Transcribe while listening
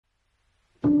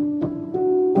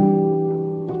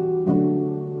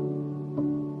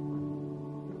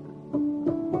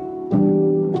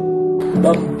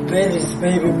Betty's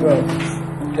baby brother.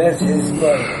 That's his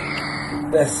brother.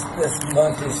 That's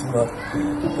Monty's mother.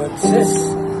 But since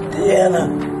Deanna,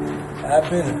 I've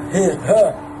been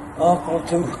her uncle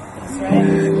too.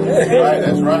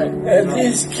 That's right. And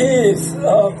these kids,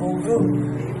 uncle too.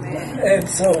 And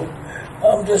so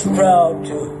I'm just proud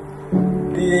to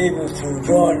be able to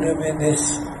join them in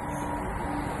this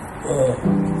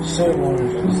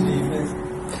ceremony this evening.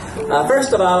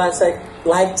 First of all, I'd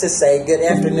like to say good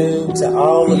afternoon to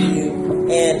all of you,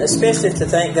 and especially to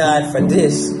thank God for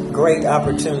this great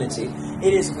opportunity.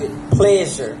 It is with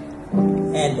pleasure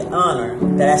and honor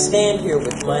that I stand here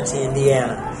with Monty and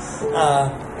Deanna.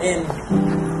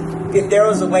 And if there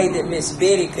was a way that Miss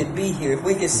Betty could be here, if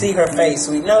we could see her face,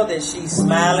 we know that she's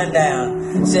smiling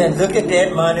down, saying, "Look at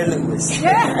that Monty Lewis."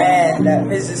 And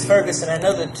Mrs. Ferguson, I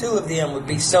know the two of them would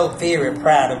be so very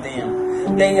proud of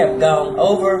them. They have gone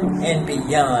over and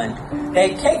beyond.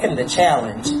 They've taken the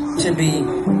challenge to be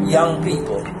young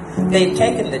people. They've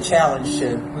taken the challenge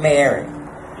to marry.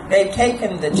 They've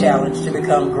taken the challenge to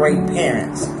become great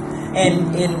parents.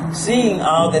 And in seeing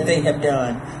all that they have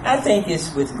done, I think it's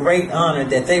with great honor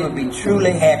that they would be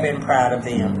truly happy and proud of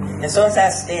them. And so as I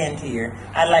stand here,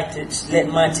 I'd like to let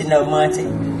Monty know, Monty,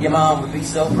 your mom would be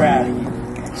so proud of you.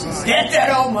 Get that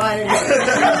old money.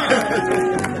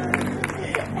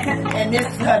 And this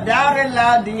is her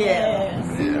daughter-in-law, Deanna.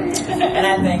 And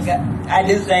I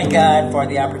do thank God for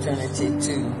the opportunity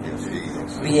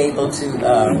to be able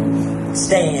to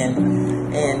stand,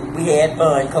 and we had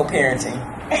fun co-parenting.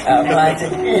 Monty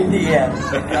and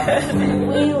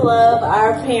Deanna. We love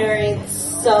our parents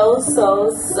so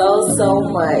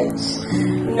much.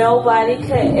 Nobody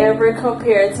could ever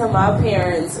compare to my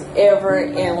parents ever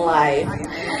in life.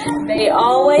 They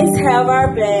always have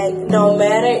our back, no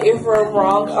matter if we're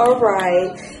wrong or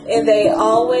right, and they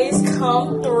always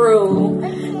come through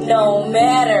no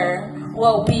matter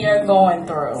what we are going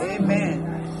through. Amen.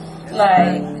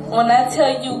 Like, when I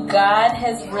tell you God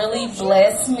has really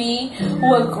blessed me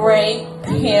with great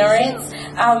parents,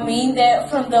 I mean that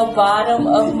from the bottom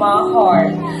of my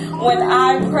heart. When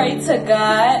I pray to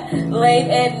God late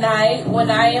at night, when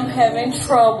I am having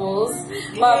troubles,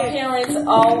 my parents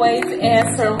always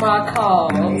answer my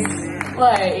calls.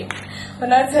 Like,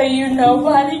 when I tell you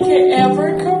nobody can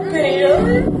ever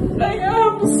compare, like,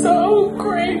 I'm so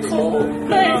grateful.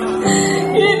 Like,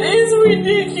 it is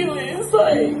ridiculous.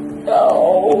 Like,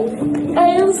 no, I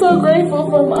am so grateful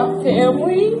for my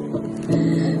family.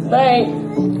 Like,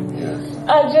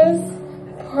 I just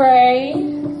pray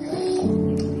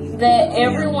that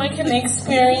everyone can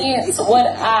experience what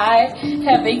I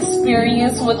have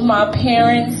experienced with my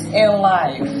parents in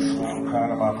life. I'm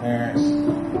proud of my parents.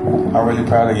 I'm really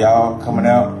proud of y'all coming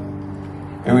out.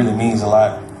 It really means a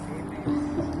lot.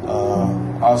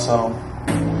 Also,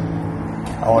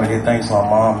 I want to give thanks to my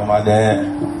mom and my dad.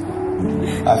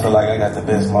 I feel like I got the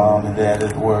best mom and dad in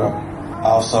the world.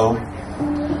 Also,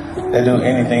 they do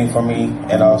anything for me,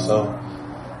 and also,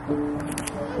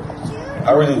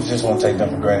 I really just want to take them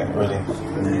for granted, really.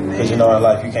 Because you know in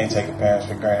life, you can't take your parents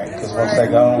for granted. Because once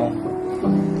they're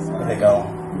gone, they're gone.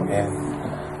 And,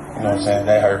 you know what I'm saying,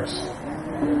 that hurts.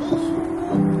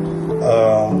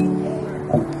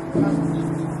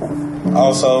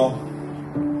 Also,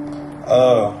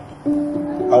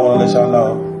 I want to let y'all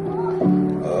know,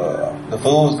 the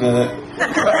food's good.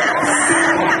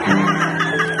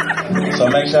 So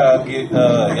make sure I get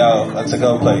y'all a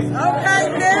to-go plate. Okay,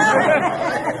 now.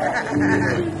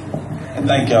 And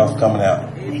thank y'all for coming out.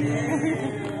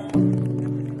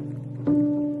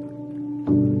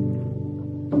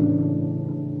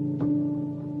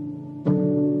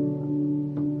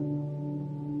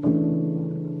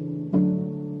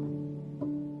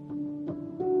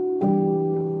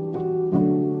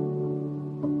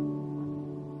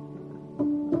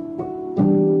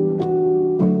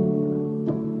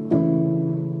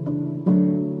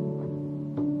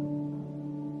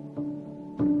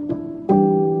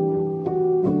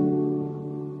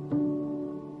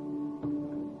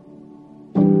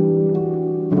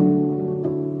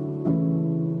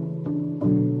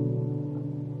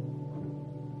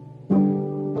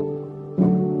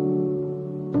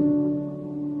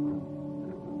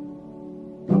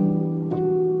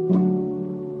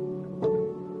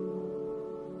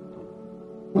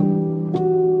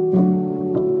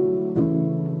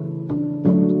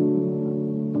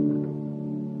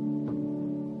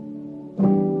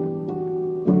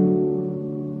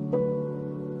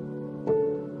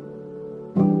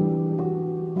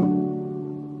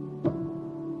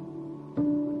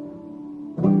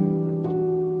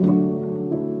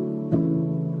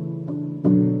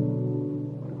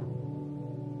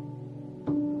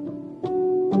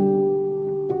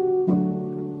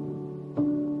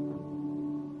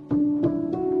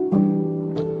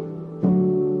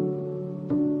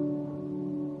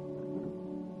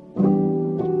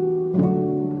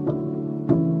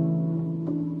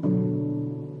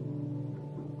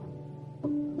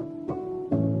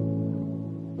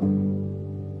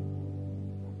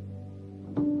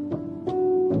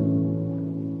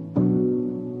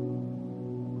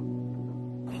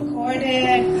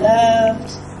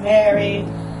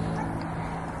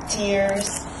 tears,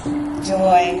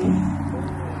 joy,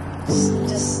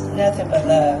 just nothing but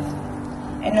love.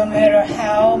 And no matter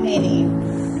how many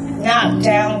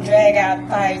knockdown, drag-out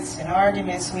fights and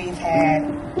arguments we've had,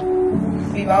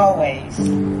 we've always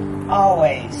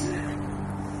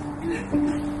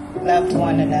loved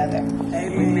one another.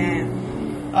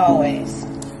 Amen. Always.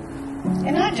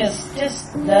 And I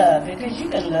just love, because you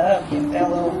can love your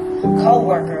fellow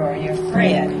co-worker or your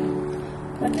friend,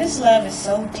 but this love is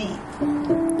so deep.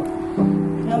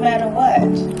 No matter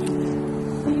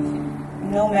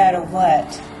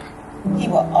what, he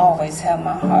will always have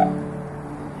my heart.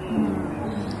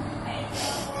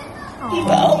 He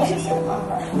will always have my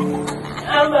heart.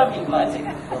 I love you, Monty.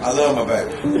 I love my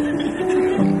baby.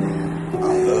 I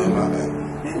love my baby.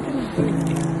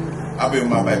 I've been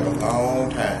with my baby a long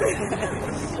time.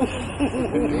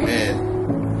 And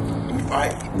we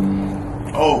fight.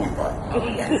 Oh, we fight.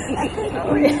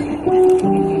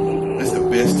 It's the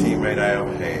best teammate I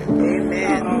ever had.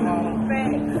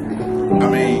 I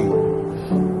mean,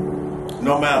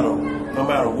 no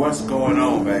matter what's going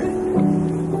on, baby,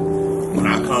 when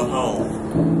I come home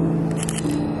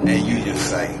and you just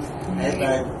say, hey,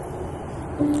 baby,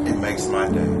 it makes my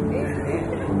day.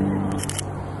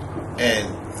 And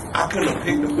I couldn't have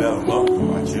picked a better mother for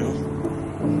my children.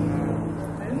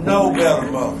 No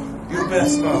better mother. You're the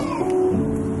best mother.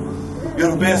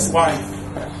 You're the best wife.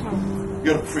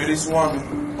 You're the prettiest woman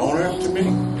on earth to me.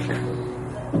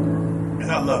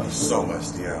 And I love you so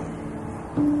much, Deanna.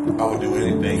 I would do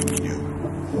anything for you.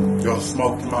 You're the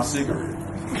smoke to my cigarette.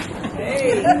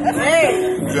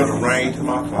 You're the rain to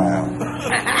my cloud.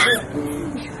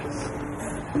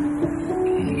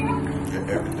 You're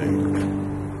everything.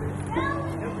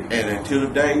 And until the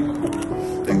day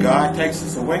that God takes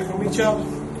us away from each other,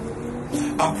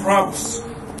 I promise,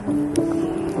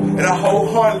 and I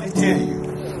wholeheartedly tell you,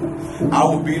 I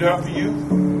will be there for you,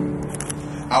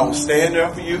 I will stand there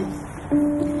for you,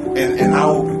 and I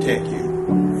will protect you.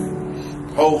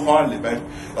 Wholeheartedly, baby.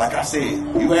 Like I said,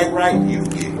 you act right, you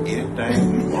get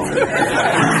anything you want.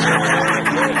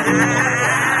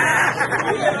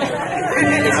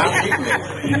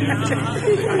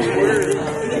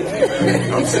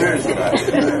 I'm serious about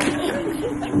it.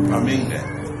 I mean that.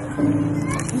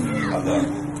 I love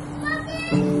you.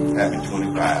 Happy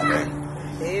 25, baby.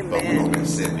 Amen. But we're going to be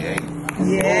 78.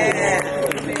 Yeah.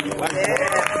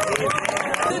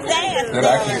 That I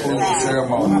conclude the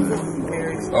ceremony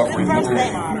of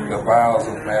renewing the vows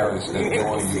of marriage that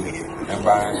join you and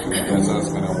binds you as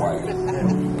husband and wife.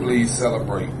 Please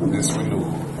celebrate this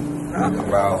renewal. The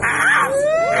vows.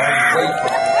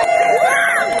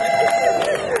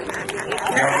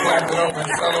 Clap it up in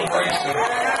celebration.